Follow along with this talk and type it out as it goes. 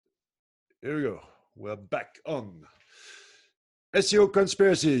Here we go. We're back on SEO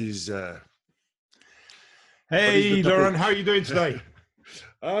conspiracies. Hey, Laurent, how are you doing today?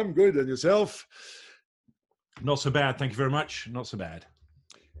 I'm good. And yourself? Not so bad. Thank you very much. Not so bad.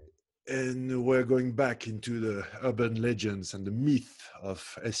 And we're going back into the urban legends and the myth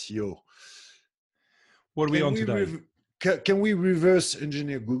of SEO. What are we on today? Can we reverse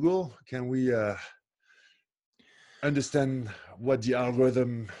engineer Google? Can we understand what the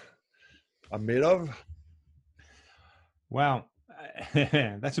algorithm are made of? Well,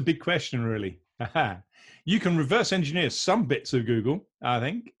 that's a big question, really. You can reverse engineer some bits of Google, I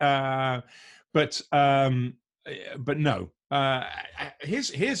think, but no.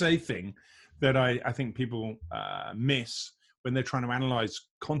 Here's a thing that I think people miss when they're trying to analyze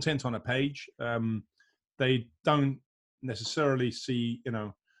content on a page. They don't necessarily see,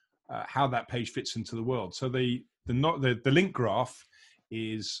 how that page fits into the world. So the link graph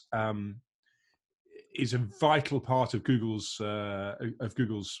is a vital part of Google's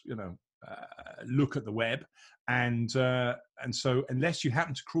look at the web, and so unless you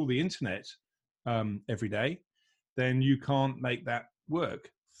happen to crawl the internet every day, then you can't make that work.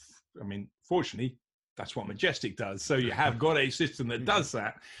 I mean, fortunately, that's what Majestic does. So you have got a system that does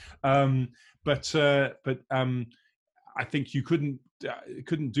that, but I think you couldn't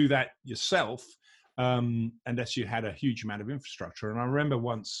do that yourself unless you had a huge amount of infrastructure. And I remember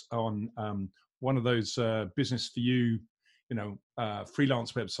once on one of those business for you,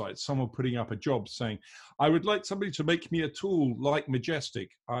 freelance websites, someone putting up a job saying, I would like somebody to make me a tool like Majestic.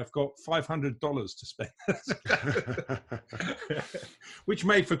 I've got $500 to spend, which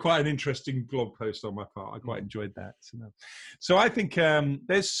made for quite an interesting blog post on my part. I quite enjoyed that. So I think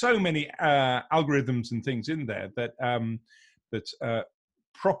there's so many algorithms and things in there that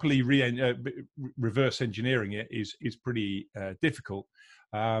properly reverse engineering it is pretty difficult.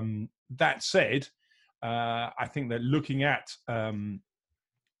 That said, I think that looking at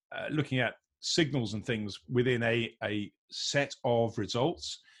signals and things within a set of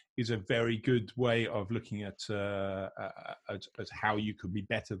results is a very good way of looking at how you could be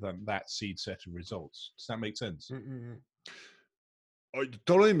better than that seed set of results. Does that make sense? Mm-hmm. Oh, it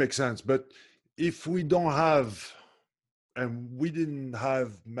totally makes sense. But if we don't have, and we didn't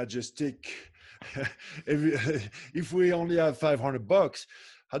have Majestic, if we only have $500,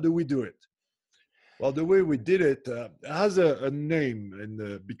 how do we do it? Well, the way we did it has a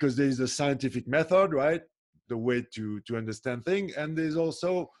name, because there is a scientific method, right? The way to understand things. And there's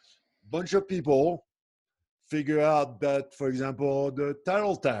also a bunch of people figure out that, for example, the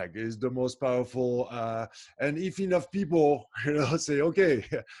title tag is the most powerful. And if enough people say, okay,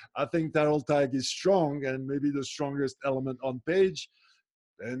 I think title tag is strong and maybe the strongest element on page,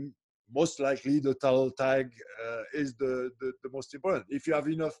 then most likely the title tag is the most important. If you have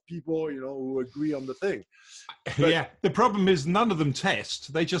enough people, who agree on the thing. But yeah, the problem is none of them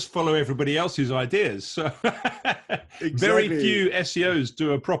test. They just follow everybody else's ideas. So exactly. Very few SEOs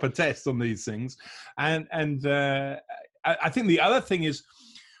do a proper test on these things. And I think the other thing is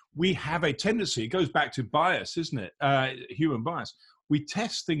we have a tendency, it goes back to bias, isn't it? Human bias. We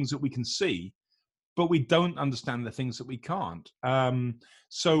test things that we can see, but we don't understand the things that we can't.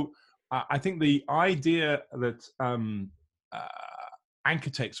 So I think the idea that anchor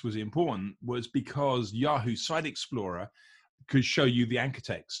text was important was because Yahoo Site Explorer could show you the anchor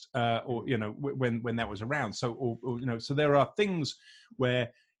text, or when that was around. So so there are things where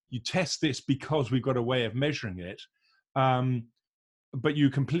you test this because we've got a way of measuring it, but you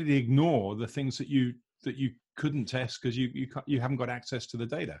completely ignore the things that you couldn't test because you haven't got access to the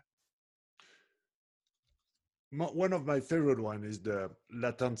data. One of my favorite one is the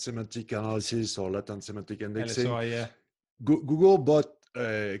latent semantic analysis or latent semantic indexing. LSI, yeah. Google bought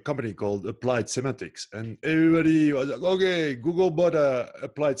a company called Applied Semantics, and everybody was like, okay, Google bought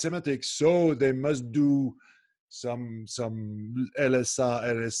Applied Semantics, so they must do some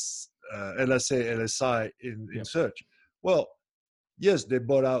LSA, LSI in search. Well, yes, they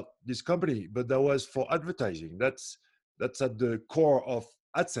bought out this company, but that was for advertising. That's at the core of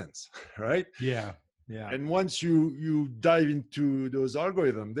AdSense, right? Yeah. Yeah. And once you dive into those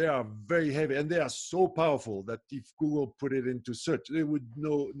algorithms, they are very heavy and they are so powerful that if Google put it into search, there would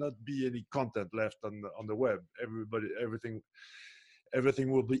not be any content left on the web. Everything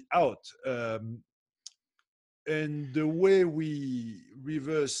will be out. And the way we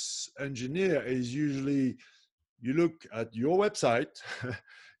reverse engineer is usually you look at your website,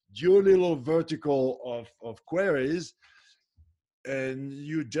 your little vertical of queries, and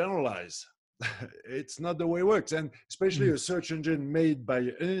you generalize. It's not the way it works. And especially a search engine made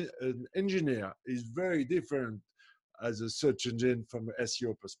by an engineer is very different as a search engine from an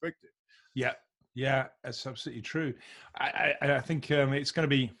SEO perspective. Yeah, yeah, that's absolutely true. I think it's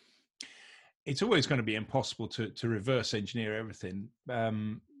always going to be impossible to reverse engineer everything.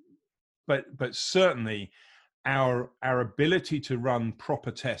 But certainly our ability to run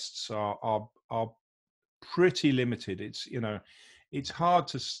proper tests are pretty limited. It's it's hard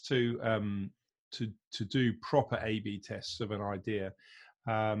to do proper A/B tests of an idea,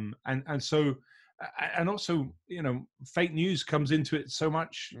 and so and also fake news comes into it so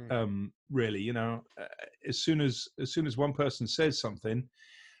much. Really, as soon as one person says something,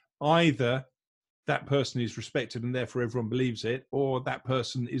 either that person is respected and therefore everyone believes it, or that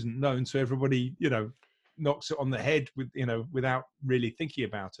person isn't known, so everybody knocks it on the head without really thinking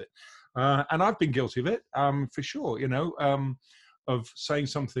about it. And I've been guilty of it, for sure. Of saying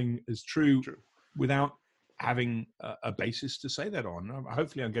something is true without having a basis to say that on.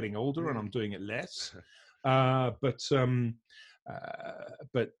 Hopefully, I'm getting older and I'm doing it less. But so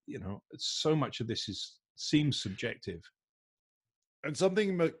much of this seems subjective. And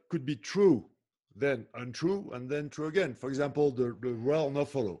something could be true, then untrue, and then true again. For example, the rel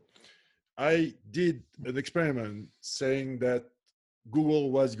nofollow. I did an experiment saying that Google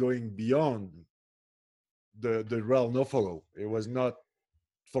was going beyond the rel nofollow. It was not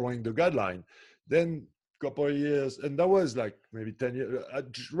following the guideline. Then a couple of years, and that was like maybe 10 years,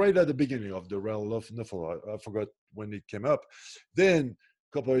 right at the beginning of the rel nofollow. I forgot when it came up. Then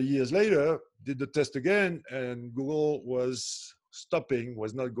a couple of years later, did the test again, and Google was stopping,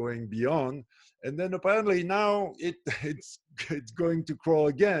 was not going beyond. And then apparently now it's going to crawl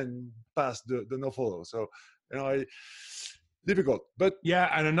again past the nofollow. So difficult. But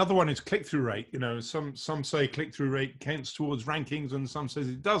yeah, and another one is click-through rate. Some say click-through rate counts towards rankings, and some says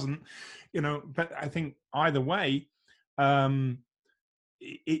it doesn't. But I think either way,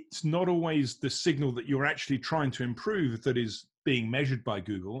 it's not always the signal that you're actually trying to improve that is being measured by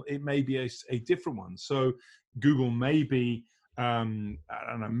Google. It may be a different one. So Google may be I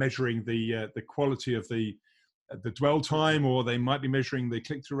don't know, measuring the quality of the dwell time, or they might be measuring the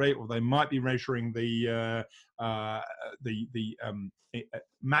click-through rate, or they might be measuring the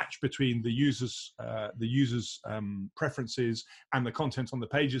match between the users' preferences and the content on the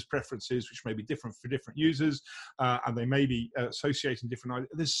page's preferences, which may be different for different users, and they may be associating different.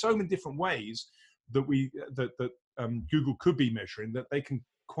 There's so many different ways that Google could be measuring that they can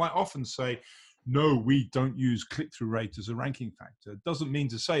quite often say, no, we don't use click-through rate as a ranking factor. It doesn't mean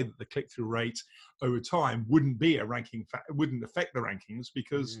to say that the click-through rate over time wouldn't be a ranking factor, wouldn't affect the rankings,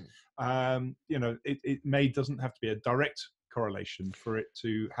 because it doesn't have to be a direct correlation for it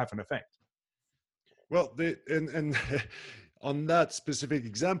to have an effect. Well, and on that specific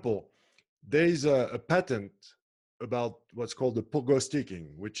example, there is a patent about what's called the pogo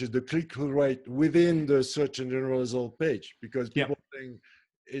sticking, which is the click-through rate within the search engine result page, because people think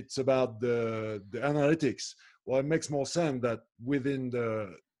it's about the analytics. Well, it makes more sense that within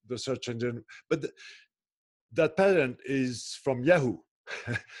the search engine, but that patent is from Yahoo,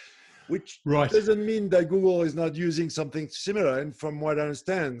 which doesn't mean that Google is not using something similar. And from what I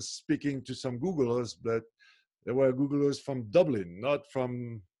understand, speaking to some Googlers, that there were Googlers from Dublin, not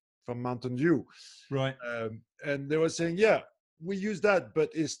from Mountain View. Right. And they were saying, yeah, we use that, but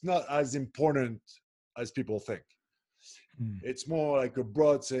it's not as important as people think. It's more like a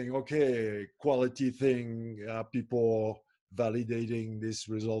broad saying, okay, quality thing, people validating these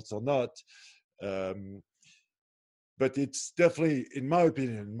results or not. But it's definitely, in my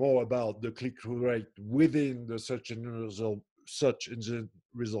opinion, more about the click-through rate within the search engine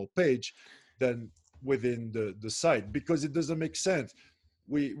result page than within the site, because it doesn't make sense.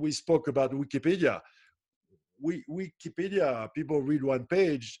 We spoke about Wikipedia. Wikipedia, people read one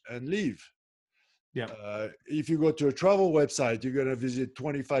page and leave. Yeah. If you go to a travel website, you're going to visit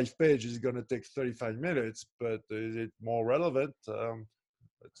 25 pages. It's going to take 35 minutes, but is it more relevant? Who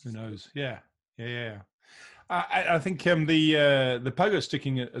knows? Yeah. I think the pogo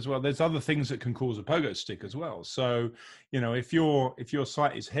sticking as well. There's other things that can cause a pogo stick as well. So if your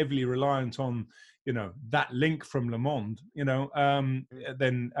site is heavily reliant on that link from Le Monde, then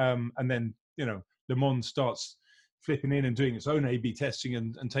Le Monde starts flipping in and doing its own A/B testing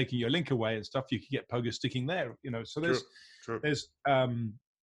and taking your link away and stuff, you could get pogo sticking there. So there's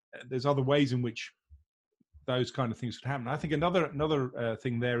other ways in which those kind of things could happen. I think another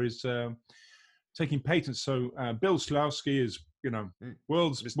thing there is taking patents. So Bill Slawski is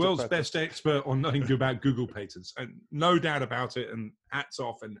world's best expert on knowing about Google patents, and no doubt about it, and hats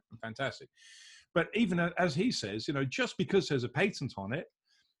off and fantastic. But even as he says, just because there's a patent on it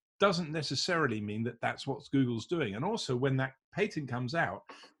doesn't necessarily mean that that's what Google's doing. And also, when that patent comes out,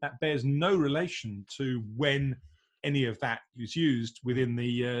 that bears no relation to when any of that is used within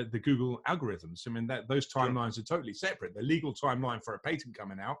the Google algorithms. I mean, those timelines are totally separate. The legal timeline for a patent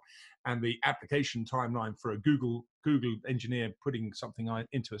coming out and the application timeline for a Google engineer putting something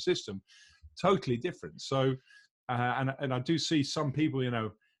into a system, totally different. So, and I do see some people,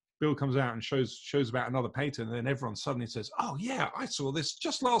 Bill comes out and shows about another patent, and then everyone suddenly says, "Oh yeah, I saw this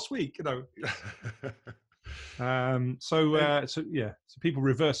just last week." So people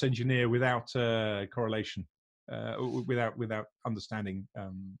reverse engineer without correlation, without understanding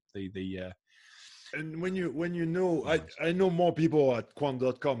the. And when you know, I know more people at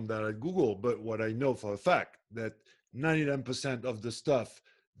quant.com than at Google, but what I know for a fact that 99% of the stuff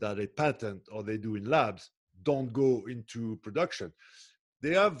that they patent or they do in labs don't go into production.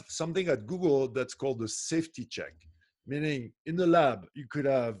 They have something at Google that's called a safety check, meaning in the lab, you could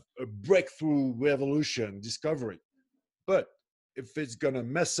have a breakthrough revolution discovery. But if it's going to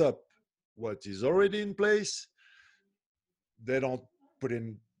mess up what is already in place, they don't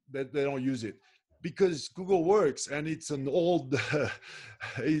they don't use it, because Google works and it's an old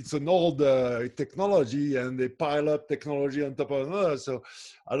technology, and they pile up technology on top of another. So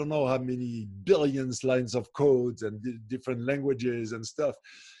I don't know how many billions lines of codes and different languages and stuff.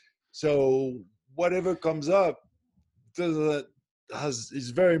 So whatever comes up is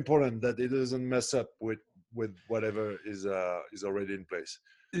very important that it doesn't mess up with whatever is already in place.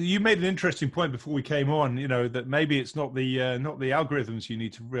 You made an interesting point before we came on, that maybe it's not the algorithms you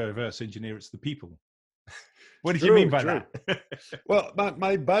need to reverse engineer, it's the people. What did you mean by that? Well,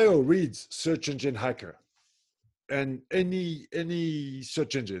 my bio reads search engine hacker, and any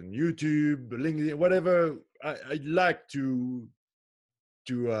search engine, YouTube, LinkedIn, whatever. I like to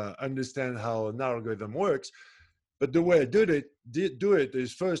understand how an algorithm works, but the way I do it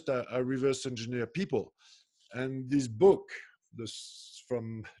is first I reverse engineer people, and this book,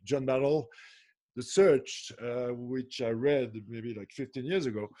 from John Battle, The Search, which I read maybe like 15 years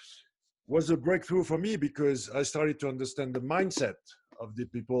ago, was a breakthrough for me, because I started to understand the mindset of the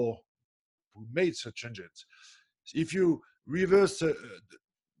people who made search engines. If you reverse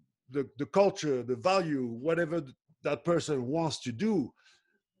the culture, the value, whatever that person wants to do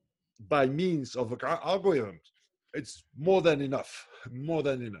by means of algorithms, it's more than enough. More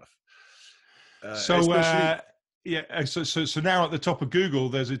than enough. So now at the top of Google,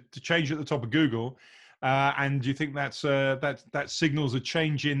 there's a change at the top of Google, and do you think that signals a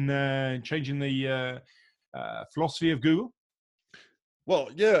change in the philosophy of Google? Well,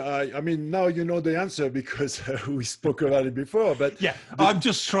 yeah, I mean, now you know the answer, because we spoke about it before. But yeah, I'm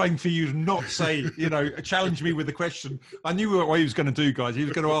just trying for you to not say, challenge me with the question. I knew what he was going to do, guys. He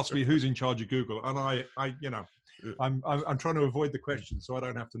was going to ask me who's in charge of Google, and I'm trying to avoid the question so I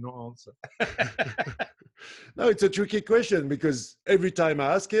don't have to not answer. No, it's a tricky question, because every time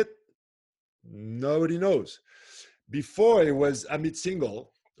I ask it, nobody knows. Before it was Amit Singhal,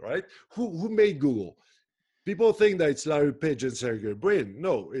 right? Who made Google? People think that it's Larry Page and Sergey Brin.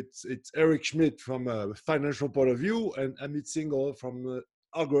 No, it's Eric Schmidt from a financial point of view, and Amit Singhal from an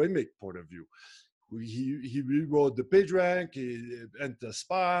algorithmic point of view. He rewrote the PageRank, he entered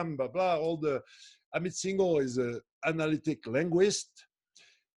spam, blah blah. Amit Singhal is an analytic linguist,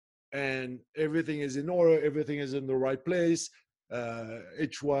 and everything is in order, everything is in the right place.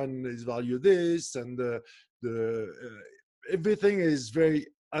 Each one is valued this, and everything is very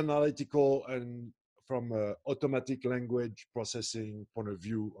analytical and from an automatic language processing point of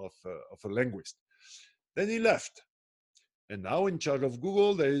view of a linguist. Then he left, and now in charge of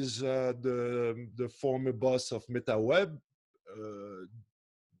Google there is the former boss of MetaWeb.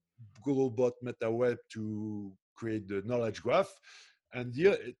 Google bought MetaWeb to create the knowledge graph, and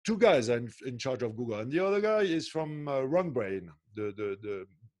the two guys are in charge of Google, and the other guy is from RunBrain, the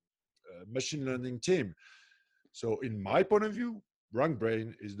machine learning team. So in my point of view,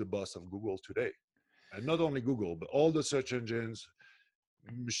 RunBrain is the boss of Google today. And not only Google, but all the search engines,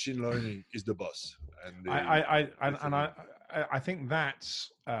 machine learning is the boss. And I think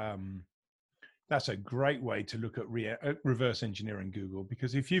that's a great way to look at reverse engineering Google,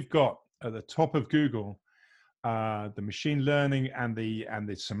 because if you've got at the top of Google the machine learning and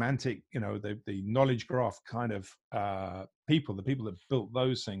the semantic, the knowledge graph kind of the people that built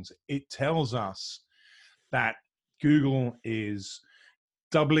those things, it tells us that Google is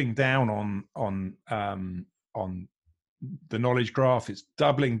doubling down on the knowledge graph. It's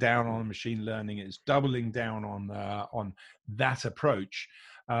doubling down on machine learning. It's doubling down on that approach,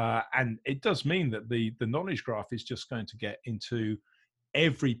 and it does mean that the knowledge graph is just going to get into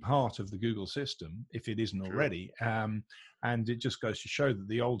every part of the Google system if it isn't already. And it just goes to show that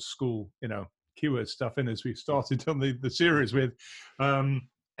the old school, keyword stuff, in as we've started on the series with,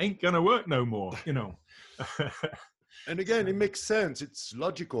 ain't gonna work no more. And again, it makes sense. It's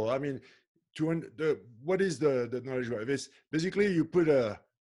logical. I mean, what is the knowledge graph? It's basically you put a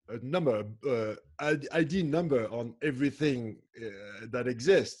number, ID number on everything that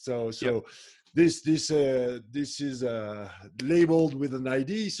exists. So Yep. this is labeled with an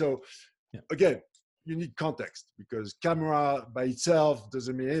ID. So Yep. again, you need context, because camera by itself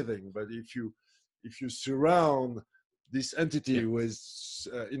doesn't mean anything. But if you surround this entity Yep. with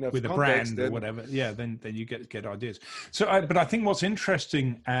enough with a context, brand or then whatever, yeah, then you get ideas. So, but I think what's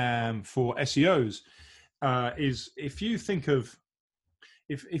interesting for SEOs is if you think of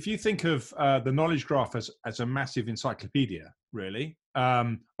the knowledge graph as a massive encyclopedia, really,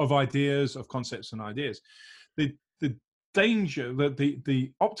 of ideas, of concepts and ideas, the danger that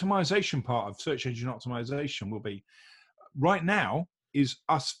the optimization part of search engine optimization will be right now is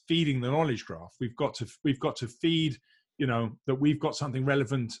us feeding the knowledge graph. We've got to feed, that we've got something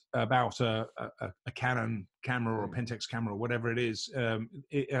relevant about a Canon camera or a Pentax camera or whatever it is, to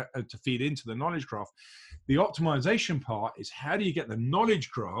feed into the knowledge graph. The optimization part is how do you get the knowledge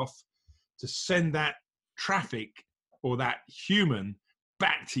graph to send that traffic or that human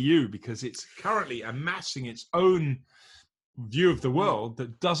back to you, because it's currently amassing its own view of the world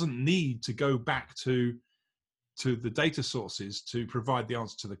that doesn't need to go back to the data sources to provide the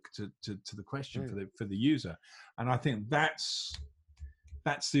answer to the question for the user. And I think that's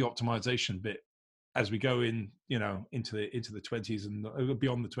the optimization bit as we go in, into the 20s and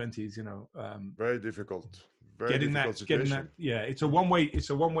beyond the 20s, very difficult. Getting that, yeah, it's a one-way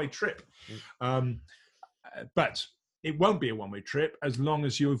trip. But it won't be a one-way trip as long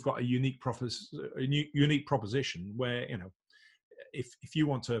as you've got a unique proposition where, if you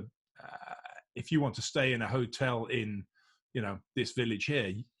want to stay in a hotel in, this village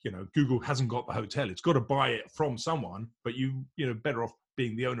here, Google hasn't got the hotel. It's got to buy it from someone, but better off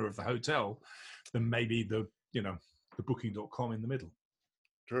being the owner of the hotel than maybe the booking.com in the middle.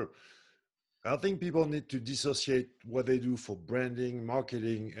 True. I think people need to dissociate what they do for branding,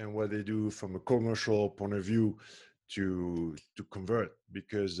 marketing, and what they do from a commercial point of view to convert,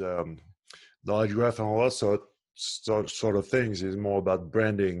 because knowledge graph and all that sort of things is more about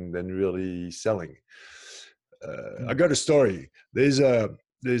branding than really selling. I got a story. There's a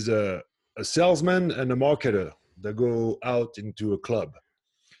salesman and a marketer that go out into a club.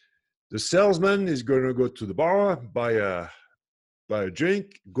 The salesman is going to go to the bar, buy a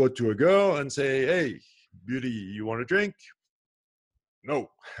drink, go to a girl and say, "Hey, beauty, you want a drink?"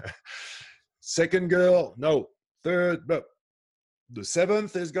 No. Second girl, no. Third, but the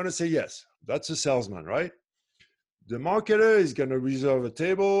seventh is going to say yes. That's a salesman, right? The marketer is going to reserve a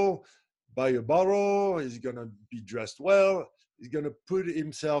table, buy a bottle, he's going to be dressed well, he's going to put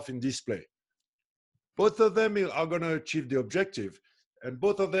himself in display. Both of them are going to achieve the objective, and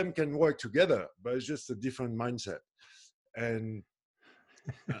both of them can work together, but it's just a different mindset. And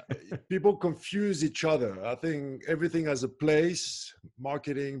people confuse each other. I think everything has a place,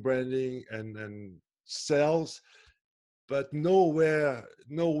 marketing, branding, and sales, but nowhere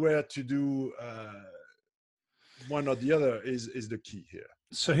to do one or the other is the key here.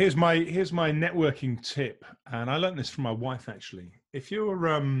 So here's my networking tip, and I learned this from my wife actually. If you're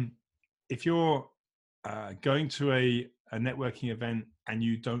going to a networking event and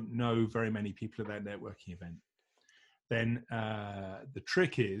you don't know very many people at that networking event, then the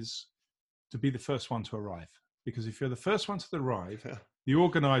trick is to be the first one to arrive. Because if you're the first one to arrive, the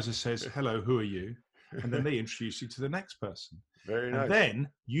organizer says, "Hello, who are you?" And then they introduce you to the next person. Very nice. And then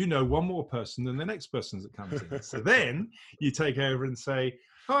you know one more person than the next person that comes in. So then you take over and say,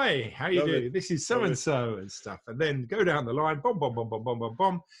 "Hi, how you doing? This is so-and-so," and stuff. And then go down the line, bomb, bomb, bomb, bomb, bomb, bomb,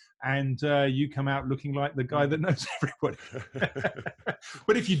 bomb. And you come out looking like the guy that knows everybody.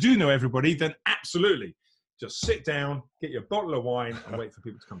 But if you do know everybody, then absolutely. Just sit down, get your bottle of wine, and wait for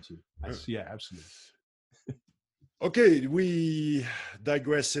people to come to you. Yeah, absolutely. Okay, we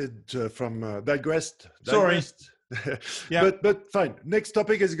digressed. Sorry. Yeah. But fine. Next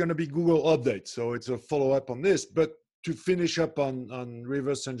topic is going to be Google updates. So it's a follow-up on this. But to finish up on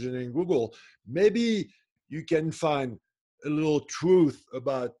reverse engineering Google, maybe you can find a little truth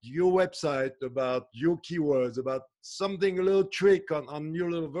about your website, about your keywords, about something, a little trick on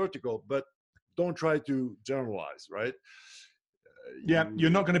your little vertical, but don't try to generalize, right? You're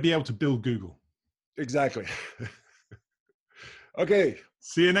not going to be able to build Google. Exactly. Okay.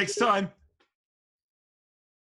 See you next time.